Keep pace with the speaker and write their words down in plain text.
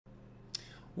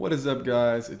What is up,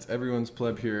 guys? It's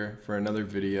EveryonesPleb here for another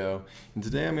video, and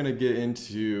today I'm going to get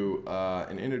into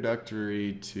an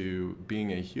introductory to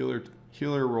being a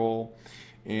healer role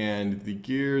and the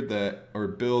gear that or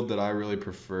build that I really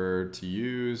prefer to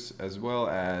use, as well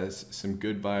as some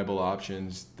good viable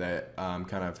options that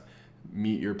kind of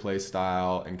meet your play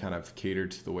style and kind of cater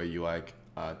to the way you like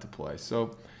to play.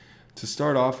 So to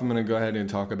start off, I'm going to go ahead and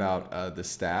talk about the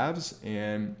staves,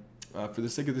 and for the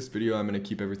sake of this video, I'm going to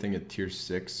keep everything at tier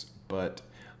 6, but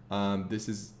this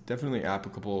is definitely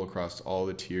applicable across all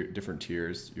the different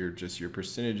tiers. Your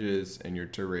percentages and your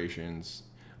durations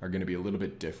are going to be a little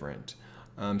bit different.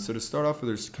 So to start off with,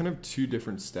 there's kind of two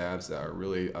different staves that are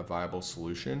really a viable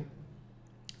solution,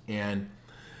 and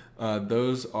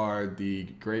those are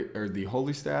the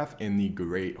Holy Staff and the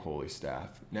Great Holy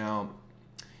Staff. Now,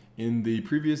 in the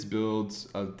previous builds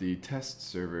of the test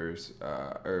servers,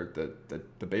 or the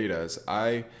betas,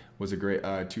 I was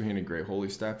a two-handed Great Holy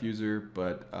Staff user,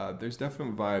 but there's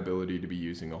definite viability to be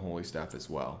using a Holy Staff as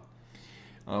well.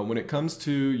 When it comes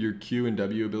to your Q and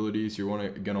W abilities, you're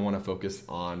going to want to focus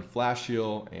on Flash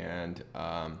Heal and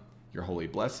your Holy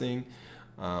Blessing.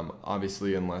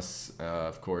 Obviously, unless,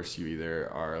 of course, you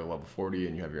either are a level 40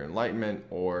 and you have your Enlightenment,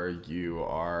 or you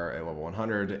are a level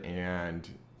 100 and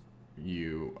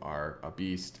you are a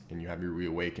beast and you have your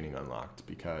Reawakening unlocked,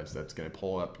 because that's going to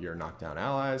pull up your knockdown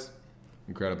allies.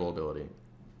 Incredible ability.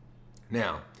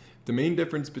 Now, the main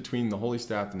difference between the Holy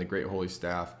Staff and the Great Holy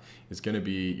Staff is going to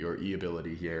be your E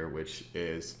ability here, which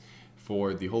is,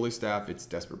 for the Holy Staff, it's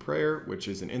Desperate Prayer, which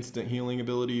is an instant healing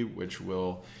ability, which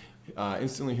will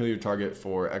instantly heal your target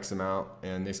for X amount.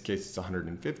 In this case, it's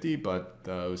 150, but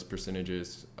those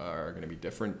percentages are going to be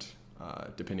different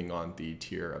depending on the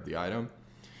tier of the item.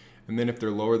 And then if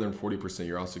they're lower than 40%,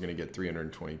 you're also going to get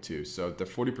 322. So if they're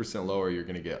 40% lower, you're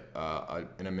going to get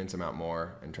an immense amount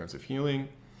more in terms of healing.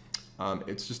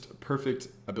 It's just a perfect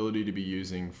ability to be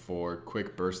using for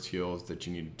quick burst heals that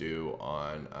you need to do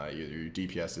on either your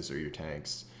DPSs or your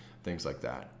tanks, things like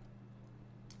that.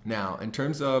 Now, in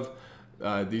terms of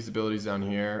these abilities down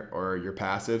here, or your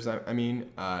passives,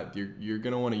 you're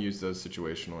going to want to use those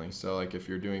situationally. So like if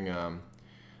you're doing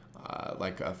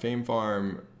like a fame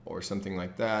farm or something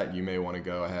like that, you may want to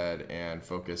go ahead and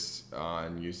focus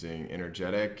on using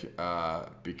energetic,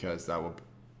 because that will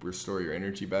restore your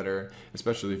energy better,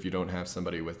 especially if you don't have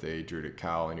somebody with a druidic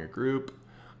cowl in your group,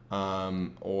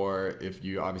 or if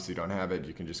you obviously don't have it,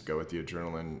 you can just go with the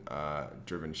adrenaline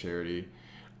driven charity.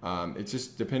 It's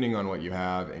just depending on what you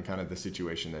have and kind of the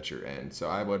situation that you're in. So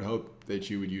I would hope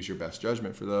that you would use your best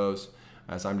judgment for those,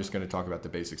 as I'm just going to talk about the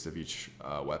basics of each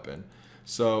weapon.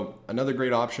 So another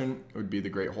great option would be the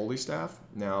Great Holy Staff.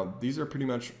 Now, these are pretty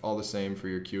much all the same for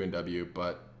your Q and W,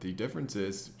 but the difference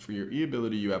is, for your E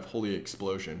ability, you have Holy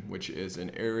Explosion, which is an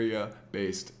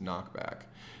area-based knockback.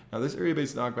 Now, this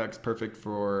area-based knockback is perfect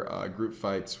for group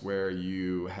fights where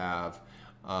you have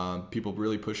people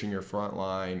really pushing your front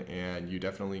line, and you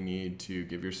definitely need to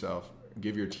give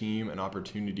your team an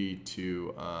opportunity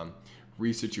to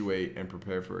resituate and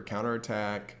prepare for a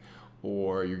counterattack,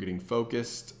 or you're getting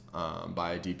focused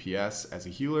by a DPS as a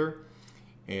healer,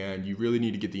 and you really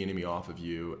need to get the enemy off of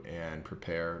you and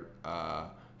prepare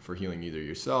for healing either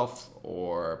yourself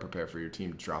or prepare for your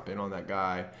team to drop in on that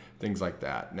guy, things like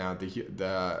that. Now,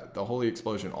 the Holy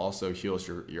Explosion also heals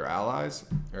your allies,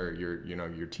 or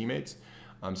your teammates.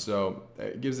 So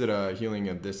it gives it a healing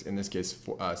of this, in this case,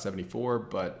 74,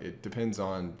 but it depends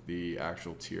on the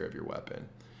actual tier of your weapon.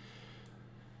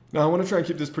 Now, I want to try and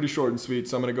keep this pretty short and sweet,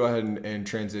 so I'm going to go ahead and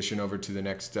transition over to the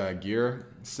next gear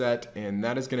set, and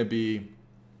that is going to be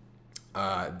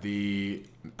the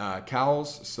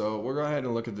cowls. So we'll go ahead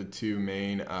and look at the two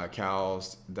main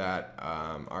cowls that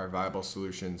are viable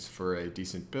solutions for a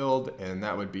decent build, and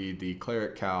that would be the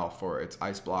Cleric Cowl for its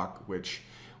Ice Block, which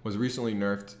was recently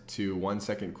nerfed to 1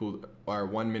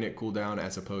 minute cooldown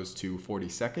as opposed to 40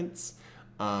 seconds,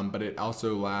 but it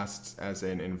also lasts as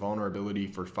an invulnerability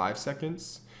for 5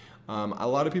 seconds. A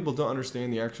lot of people don't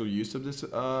understand the actual use of this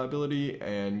ability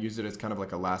and use it as kind of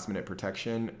like a last minute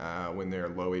protection when they're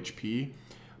low HP.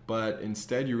 But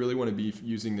instead, you really want to be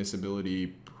using this ability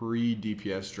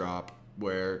pre-DPS drop,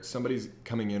 where somebody's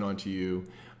coming in onto you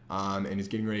and is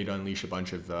getting ready to unleash a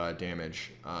bunch of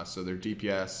damage. So their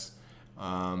DPS,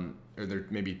 or there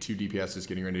maybe 2 DPS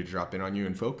getting ready to drop in on you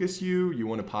and focus you. You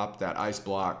want to pop that Ice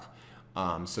Block,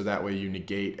 so that way you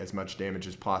negate as much damage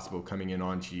as possible coming in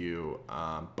onto you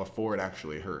before it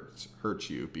actually hurts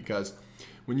you. Because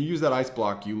when you use that Ice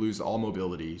Block, you lose all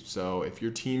mobility. So if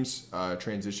your team's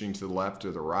transitioning to the left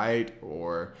or the right,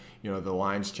 or the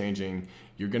line's changing,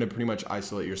 you're going to pretty much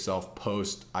isolate yourself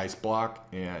post Ice Block,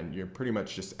 and you're pretty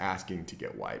much just asking to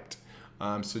get wiped.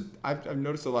 So I've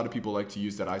noticed a lot of people like to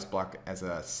use that ice block as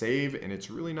a save, and it's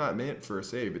really not meant for a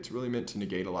save. It's really meant to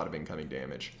negate a lot of incoming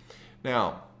damage.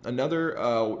 Now, another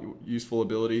useful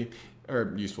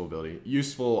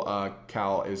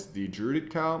cowl is the Druidic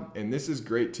cowl, and this is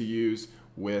great to use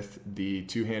with the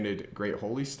two-handed Great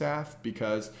Holy Staff,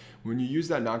 because when you use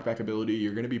that knockback ability,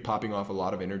 you're going to be popping off a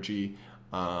lot of energy,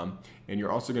 and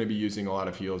you're also going to be using a lot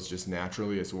of heals just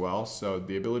naturally as well. So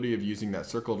the ability of using that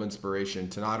Circle of Inspiration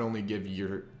to not only give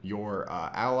your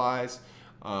allies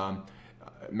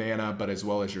mana, but as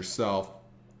well as yourself,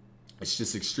 it's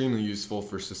just extremely useful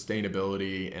for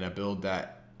sustainability and a build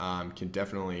that can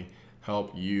definitely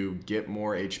help you get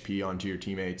more HP onto your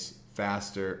teammates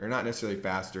faster, or not necessarily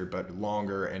faster, but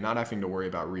longer, and not having to worry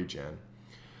about regen.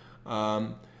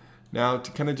 Now,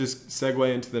 to kind of just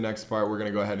segue into the next part, we're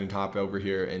going to go ahead and hop over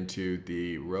here into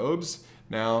the robes.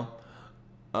 Now,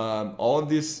 all of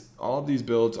these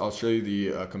builds, I'll show you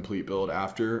the complete build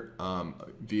after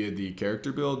via the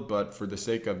character build, but for the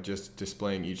sake of just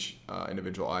displaying each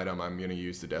individual item, I'm going to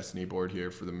use the Destiny board here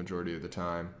for the majority of the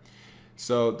time.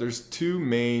 So there's two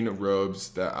main robes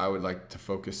that I would like to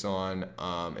focus on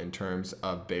in terms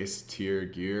of base tier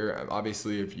gear.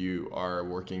 Obviously, if you are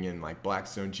working in like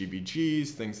Blackstone GBGs,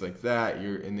 things like that,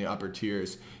 you're in the upper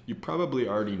tiers, you probably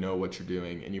already know what you're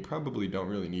doing, and you probably don't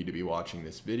really need to be watching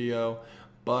this video.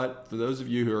 But for those of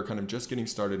you who are kind of just getting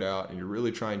started out and you're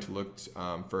really trying to look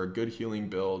for a good healing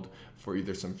build for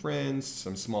either some friends,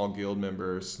 some small guild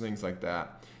members, things like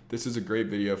that, this is a great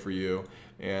video for you.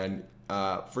 And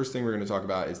first thing we're going to talk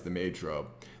about is the Mage Robe.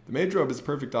 The Mage Robe is a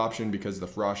perfect option because of the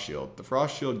Frost Shield. The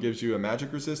Frost Shield gives you a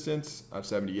magic resistance of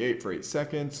 78 for 8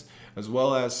 seconds, as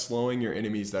well as slowing your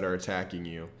enemies that are attacking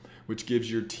you, which gives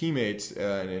your teammates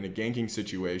in a ganking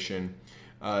situation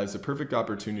is a perfect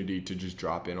opportunity to just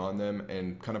drop in on them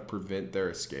and kind of prevent their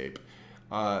escape.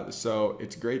 So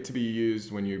it's great to be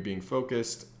used when you're being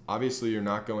focused. Obviously, you're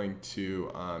not going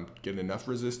to get enough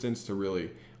resistance to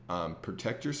really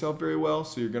protect yourself very well,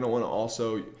 so you're going to want to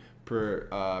also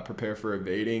prepare for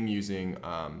evading using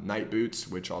night boots,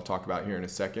 which I'll talk about here in a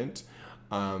second.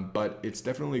 But it's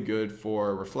definitely good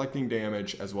for reflecting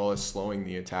damage as well as slowing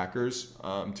the attackers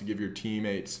to give your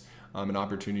teammates an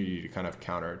opportunity to kind of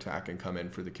counterattack and come in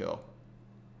for the kill.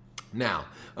 Now,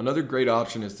 another great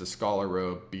option is the Scholar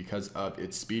Robe because of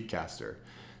its Speedcaster.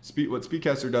 What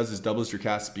Speedcaster does is doubles your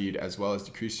cast speed as well as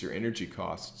decrease your energy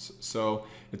costs. So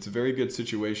it's a very good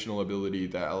situational ability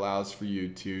that allows for you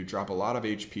to drop a lot of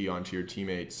HP onto your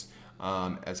teammates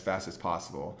as fast as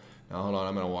possible. Now hold on,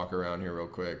 I'm going to walk around here real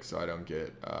quick so I don't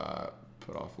get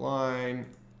put offline.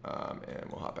 And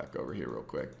we'll hop back over here real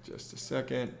quick, just a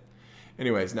second.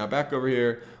 Anyways, now back over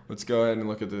here, let's go ahead and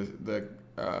look at the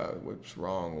whoops,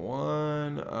 wrong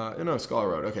one. No, Scholar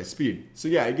Robe. Okay, speed. So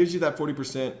yeah, it gives you that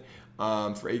 40%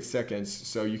 for 8 seconds,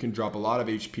 so you can drop a lot of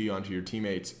HP onto your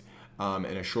teammates in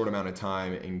a short amount of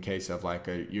time in case of like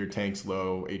your tank's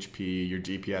low HP, your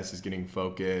DPS is getting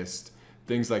focused,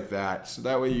 things like that. So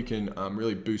that way you can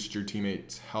really boost your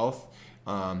teammates' health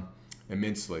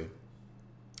immensely,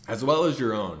 as well as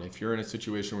your own. If you're in a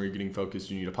situation where you're getting focused,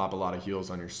 you need to pop a lot of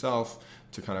heals on yourself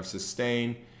to kind of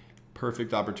sustain.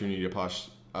 Perfect opportunity to pop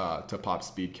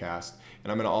Speedcast.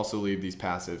 And I'm going to also leave these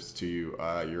passives to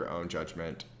your own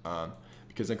judgment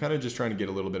because I'm kind of just trying to get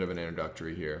a little bit of an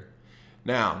introductory here.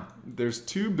 Now, there's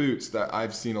two boots that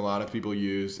I've seen a lot of people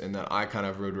use and that I kind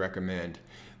of would recommend.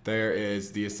 There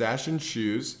is the Assassin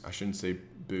Shoes. I shouldn't say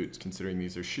boots considering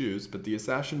these are shoes, but the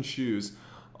Assassin Shoes,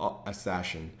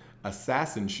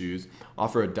 Assassin Shoes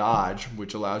offer a dodge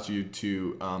which allows you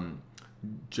to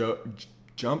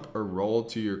jump or roll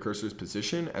to your cursor's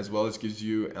position, as well as gives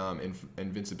you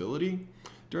invincibility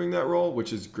during that roll,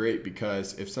 which is great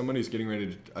because if somebody's getting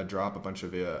ready to drop a bunch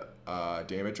of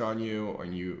damage on you, or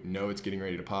you know it's getting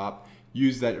ready to pop,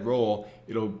 use that roll.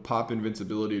 It'll pop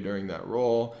invincibility during that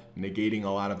roll, negating a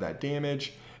lot of that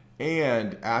damage.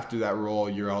 And after that roll,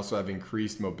 you also have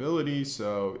increased mobility.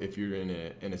 So if you're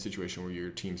in a situation where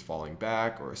your team's falling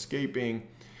back or escaping,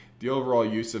 the overall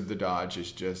use of the dodge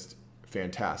is just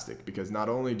fantastic, because not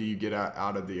only do you get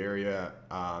out of the area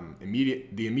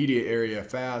the immediate area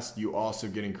fast, you also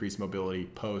get increased mobility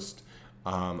post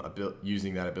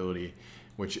using that ability,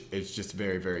 which is just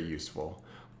very, very useful.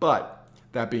 But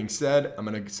that being said, I'm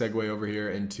going to segue over here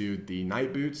into the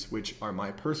night boots, which are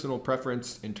my personal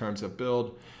preference in terms of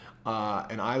build.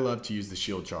 And I love to use the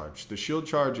shield charge. The shield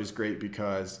charge is great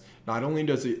because not only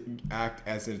does it act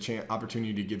as an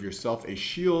opportunity to give yourself a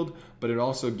shield, but it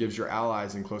also gives your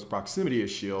allies in close proximity a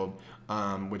shield,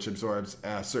 which absorbs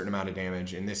a certain amount of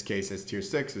damage. In this case, as tier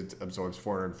 6, it absorbs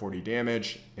 440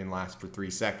 damage and lasts for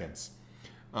 3 seconds.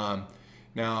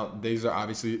 Now, these are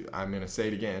obviously, I'm going to say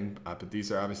it again, but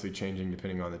these are obviously changing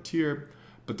depending on the tier.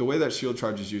 But the way that shield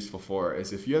charge is useful for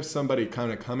is if you have somebody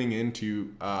kind of coming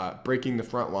into breaking the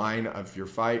front line of your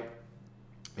fight,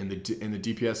 and the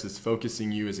DPS is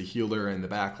focusing you as a healer in the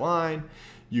back line,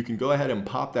 you can go ahead and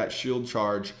pop that shield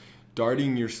charge,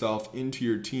 darting yourself into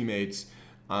your teammates,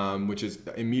 which is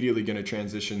immediately going to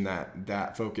transition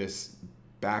that focus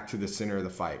back to the center of the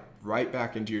fight, right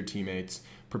back into your teammates,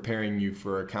 preparing you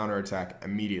for a counterattack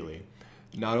immediately.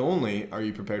 Not only are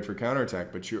you prepared for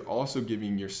counterattack, but you're also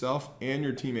giving yourself and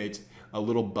your teammates a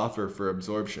little buffer for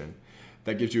absorption.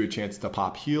 That gives you a chance to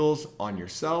pop heals on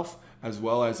yourself, as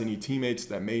well as any teammates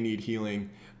that may need healing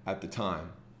at the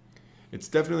time. It's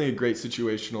definitely a great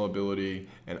situational ability,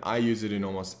 and I use it in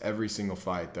almost every single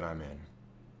fight that I'm in.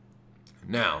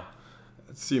 Now,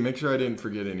 let's see, make sure I didn't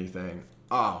forget anything.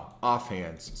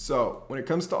 Offhands. So when it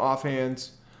comes to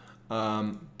offhands,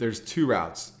 there's two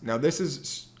routes. Now this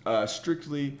is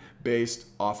strictly based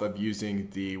off of using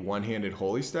the one-handed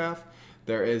holy staff.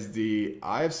 There is the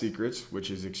Eye of Secrets, which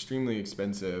is extremely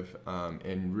expensive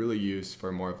and really used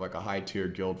for more of like a high tier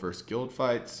guild versus guild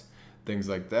fights, things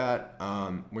like that,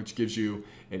 which gives you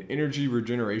an energy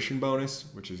regeneration bonus,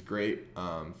 which is great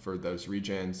for those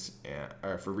regens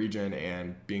for regen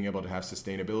and being able to have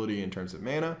sustainability in terms of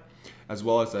mana, as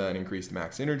well as an increased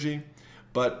max energy.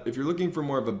 But if you're looking for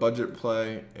more of a budget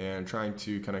play and trying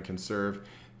to kind of conserve,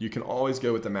 you can always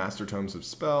go with the Master Tomes of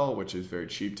Spell, which is very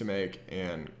cheap to make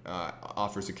and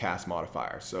offers a cast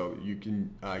modifier. So you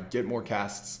can get more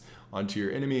casts onto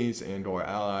your enemies and or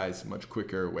allies much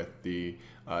quicker with the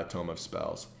Tome of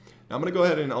Spells. Now I'm going to go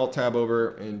ahead and alt tab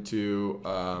over into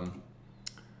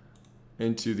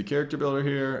the character builder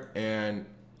here, and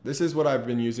this is what I've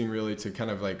been using really to kind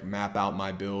of like map out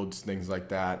my builds, things like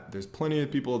that. There's plenty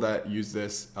of people that use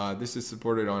this. This is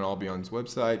supported on Albion's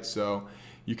website, so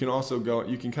you can also go,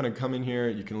 you can kind of come in here,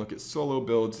 you can look at solo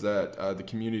builds that the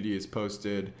community has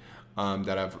posted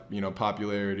that have, you know,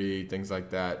 popularity, things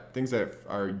like that, things that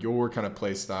are your kind of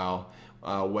play style,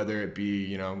 whether it be,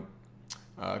 you know,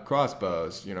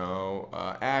 crossbows, you know,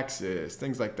 axes,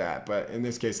 things like that. But in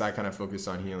this case, I kind of focus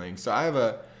on healing. So I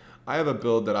have a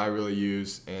build that I really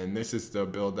use, and this is the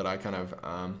build that I kind of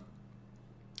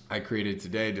I created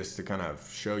today just to kind of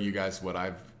show you guys what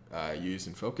I've used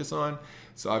and focus on.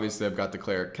 So obviously I've got the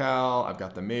Cleric Cowl, I've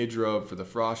got the Mage Robe for the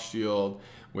Frost Shield,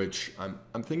 which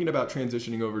I'm thinking about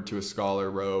transitioning over to a Scholar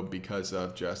Robe because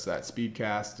of just that speed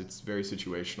cast. It's very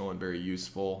situational and very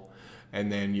useful.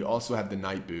 And then you also have the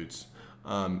Night Boots,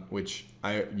 which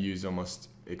I use almost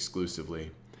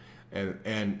exclusively.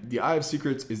 And the Eye of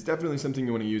Secrets is definitely something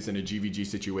you want to use in a GVG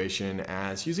situation,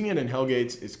 as using it in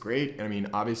HellGates is great. I mean,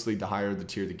 obviously the higher the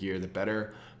tier of the gear, the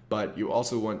better, but you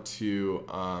also want to,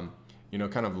 you know,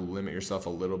 kind of limit yourself a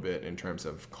little bit in terms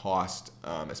of cost,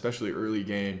 especially early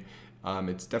game.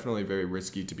 It's definitely very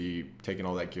risky to be taking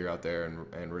all that gear out there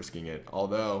and risking it.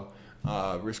 Although,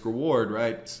 risk reward,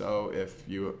 right? So if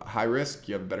you high risk,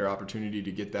 you have a better opportunity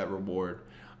to get that reward.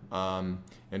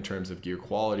 In terms of gear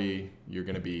quality, you're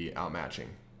going to be outmatching.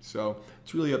 So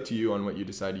it's really up to you on what you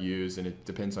decide to use, and it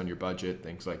depends on your budget,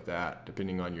 things like that,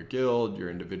 depending on your guild, your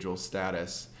individual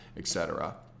status,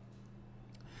 etc.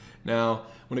 Now,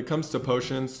 when it comes to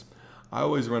potions, I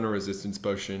always run a resistance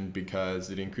potion because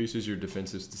it increases your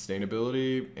defensive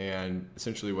sustainability, and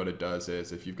essentially what it does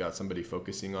is if you've got somebody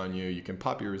focusing on you, you can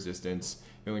pop your resistance,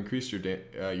 it'll increase your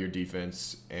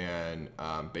defense and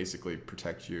basically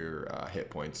protect your hit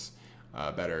points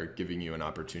better, giving you an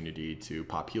opportunity to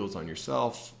pop heals on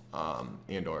yourself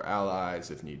and or allies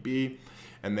if need be.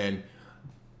 And then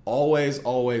always,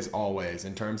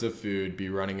 in terms of food, be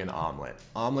running an omelet.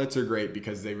 Omelets are great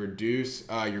because they reduce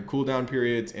your cooldown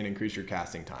periods and increase your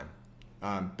casting time.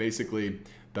 Basically,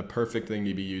 the perfect thing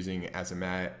to be using as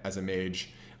a mage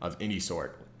of any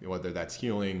sort, whether that's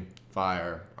healing,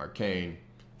 fire, arcane,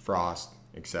 frost,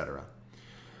 etc.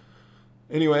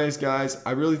 Anyways, guys,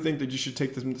 I really think that you should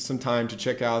take some time to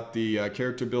check out the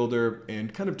character builder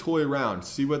and kind of toy around,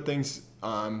 see what things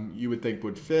you would think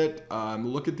would fit,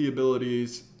 look at the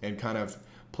abilities and kind of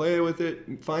play with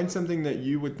it, find something that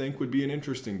you would think would be an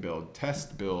interesting build,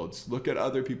 test builds, look at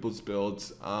other people's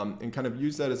builds, and kind of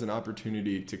use that as an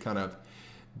opportunity to kind of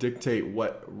dictate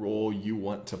what role you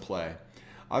want to play.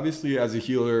 Obviously, as a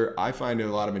healer, I find a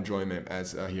lot of enjoyment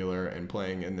as a healer and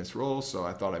playing in this role, so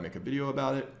I thought I'd make a video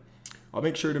about it. I'll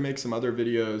make sure to make some other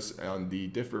videos on the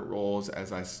different roles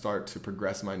as I start to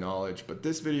progress my knowledge, but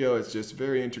this video is just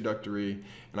very introductory,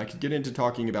 and I could get into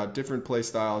talking about different play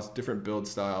styles, different build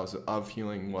styles of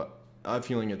healing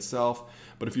itself.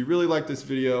 But if you really like this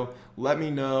video, let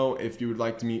me know if you would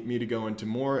like me to go into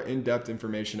more in-depth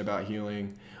information about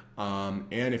healing.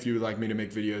 and if you would like me to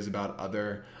make videos about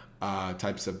other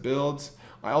types of builds.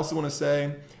 I also want to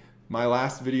say my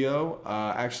last video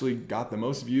actually got the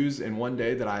most views in one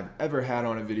day that I've ever had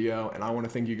on a video, and I want to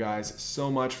thank you guys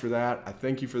so much for that. I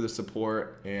thank you for the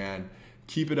support, and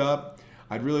keep it up.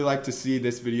 I'd really like to see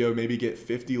this video maybe get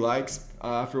 50 likes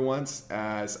for once,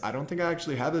 as I don't think I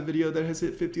actually have a video that has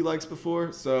hit 50 likes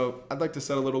before, so I'd like to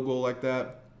set a little goal like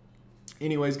that.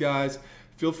 Anyways, guys,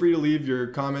 feel free to leave your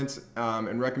comments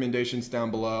and recommendations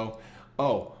down below.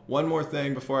 Oh, one more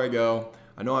thing before I go.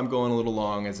 I know I'm going a little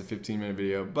long as a 15-minute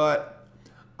video, but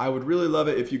I would really love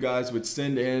it if you guys would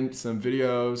send in some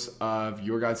videos of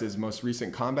your guys' most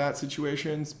recent combat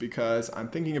situations, because I'm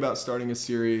thinking about starting a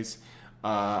series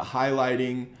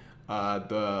highlighting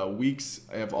the weeks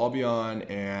of Albion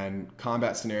and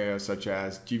combat scenarios such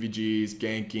as GVGs,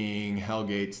 Ganking,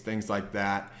 HellGates, things like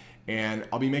that. And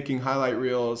I'll be making highlight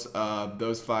reels of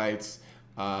those fights,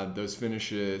 those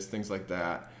finishes, things like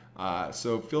that.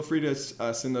 So feel free to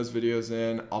send those videos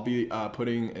in. I'll be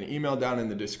putting an email down in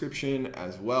the description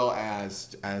as well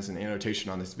as an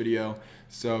annotation on this video.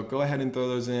 So go ahead and throw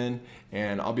those in,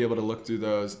 and I'll be able to look through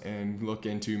those and look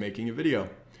into making a video.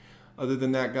 Other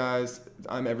than that, guys,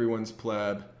 I'm everyone's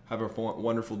pleb. Have a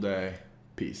wonderful day.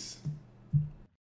 Peace.